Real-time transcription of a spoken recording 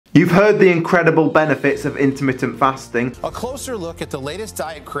You've heard the incredible benefits of intermittent fasting. A closer look at the latest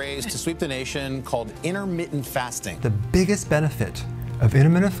diet craze to sweep the nation called intermittent fasting. The biggest benefit of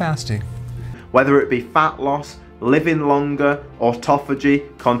intermittent fasting, whether it be fat loss, living longer,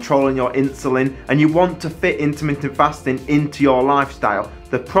 autophagy, controlling your insulin, and you want to fit intermittent fasting into your lifestyle.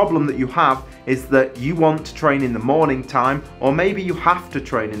 The problem that you have is that you want to train in the morning time, or maybe you have to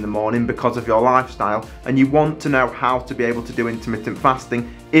train in the morning because of your lifestyle, and you want to know how to be able to do intermittent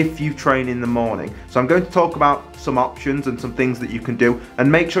fasting if you train in the morning. So I'm going to talk about some options and some things that you can do, and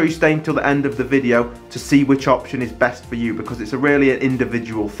make sure you stay until the end of the video to see which option is best for you, because it's really an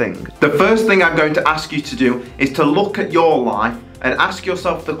individual thing. The first thing I'm going to ask you to do is to look at your life and ask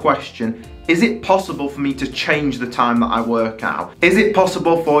yourself the question, is it possible for me to change the time that I work out? Is it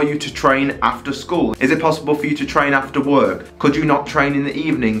possible for you to train after school? Is it possible for you to train after work? Could you not train in the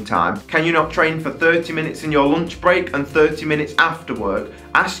evening time? Can you not train for 30 minutes in your lunch break and 30 minutes after work?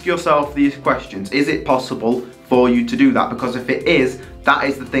 Ask yourself these questions. Is it possible for you to do that? Because if it is, that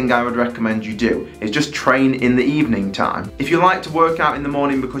is the thing I would recommend you do, is just train in the evening time. If you like to work out in the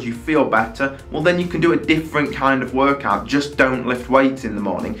morning because you feel better, well then you can do a different kind of workout. Just don't lift weights in the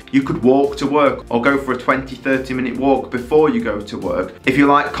morning. You could walk to work or go for a 20-30 minute walk before you go to work. If you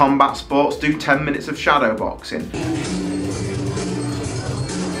like combat sports, do 10 minutes of shadow boxing.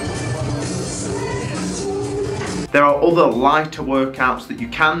 There are other lighter workouts that you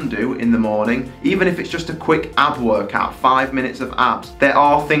can do in the morning, even if it's just a quick ab workout, 5 minutes of abs. There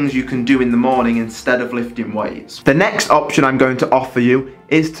are things you can do in the morning instead of lifting weights. The next option I'm going to offer you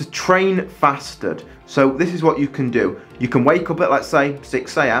is to train fasted. So this is what you can do. You can wake up at, let's say,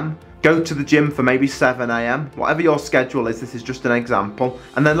 6 AM, go to the gym for maybe 7 AM, whatever your schedule is, this is just an example,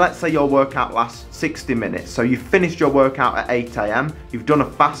 and then let's say your workout lasts 60 minutes. So you've finished your workout at 8 AM, you've done a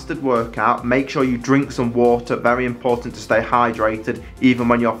fasted workout, make sure you drink some water, very important to stay hydrated even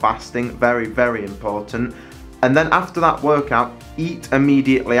when you're fasting, very, very important. And then after that workout, eat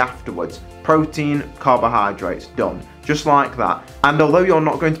immediately afterwards. Protein, carbohydrates, done. Just like that. And although you're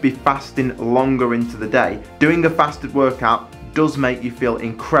not going to be fasting longer into the day, doing a fasted workout does make you feel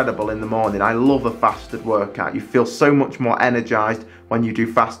incredible in the morning. I love a fasted workout. You feel so much more energized when you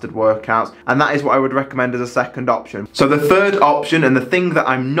do fasted workouts, and that is what I would recommend as a second option. So the third option, and the thing that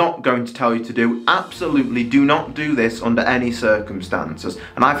I'm not going to tell you to do, absolutely do not do this under any circumstances.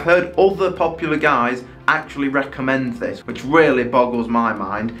 And I've heard other popular guys actually recommend this, which really boggles my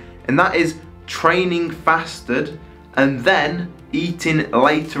mind, and that is training fasted and then eating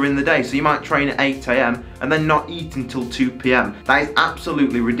later in the day. So you might train at 8 AM and then not eat until 2 PM. That is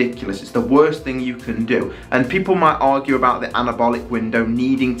absolutely ridiculous. It's the worst thing you can do. And people might argue about the anabolic window,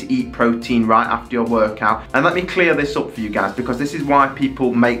 needing to eat protein right after your workout. And let me clear this up for you guys, because this is why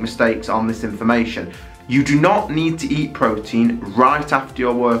people make mistakes on this information. You do not need to eat protein right after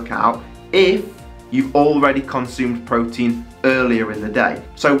your workout if you've already consumed protein earlier in the day.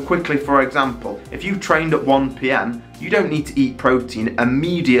 So quickly, for example, if you trained at 1 PM, you don't need to eat protein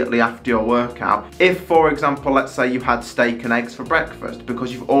immediately after your workout. If, for example, let's say you had steak and eggs for breakfast,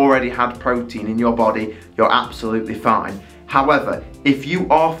 because you've already had protein in your body, you're absolutely fine. However, if you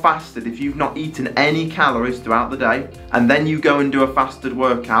are fasted, if you've not eaten any calories throughout the day, and then you go and do a fasted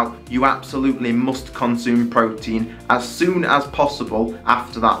workout, you absolutely must consume protein as soon as possible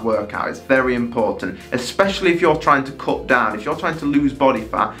after that workout. It's very important, especially if you're trying to cut down, if you're trying to lose body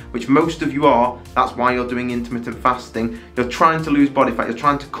fat, which most of you are. That's why you're doing intermittent fasting. You're trying to lose body fat, you're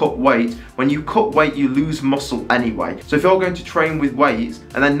trying to cut weight. When you cut weight, you lose muscle anyway. So if you're going to train with weights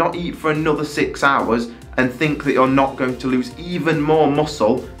and then not eat for another 6 hours, and think that you're not going to lose even more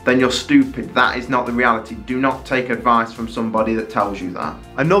muscle, then you're stupid. That is not the reality. Do not take advice from somebody that tells you that.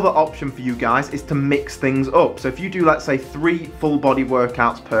 Another option for you guys is to mix things up. So if you do, let's say, 3 full body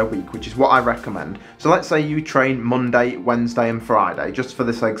workouts per week, which is what I recommend. So let's say you train Monday, Wednesday and Friday, just for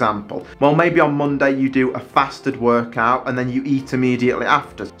this example. Well, maybe on Monday you do a fasted workout and then you eat immediately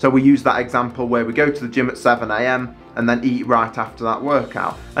after. So we use that example where we go to the gym at 7 AM and then eat right after that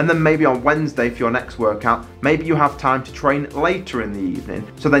workout. And then maybe on Wednesday for your next workout, maybe you have time to train later in the evening.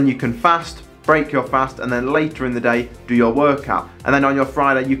 So then you can fast, break your fast, and then later in the day do your workout. And then on your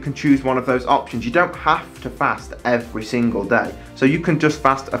Friday you can choose one of those options. You don't have to fast every single day. So you can just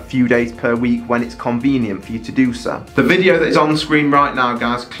fast a few days per week when it's convenient for you to do so. The video that is on the screen right now,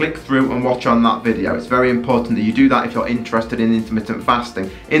 guys, click through and watch on that video. It's very important that you do that if you're interested in intermittent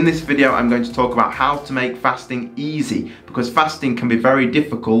fasting. In this video, I'm going to talk about how to make fasting easy, because fasting can be very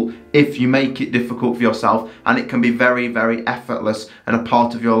difficult if you make it difficult for yourself, and it can be very, very effortless and a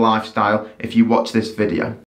part of your lifestyle if you watch this video.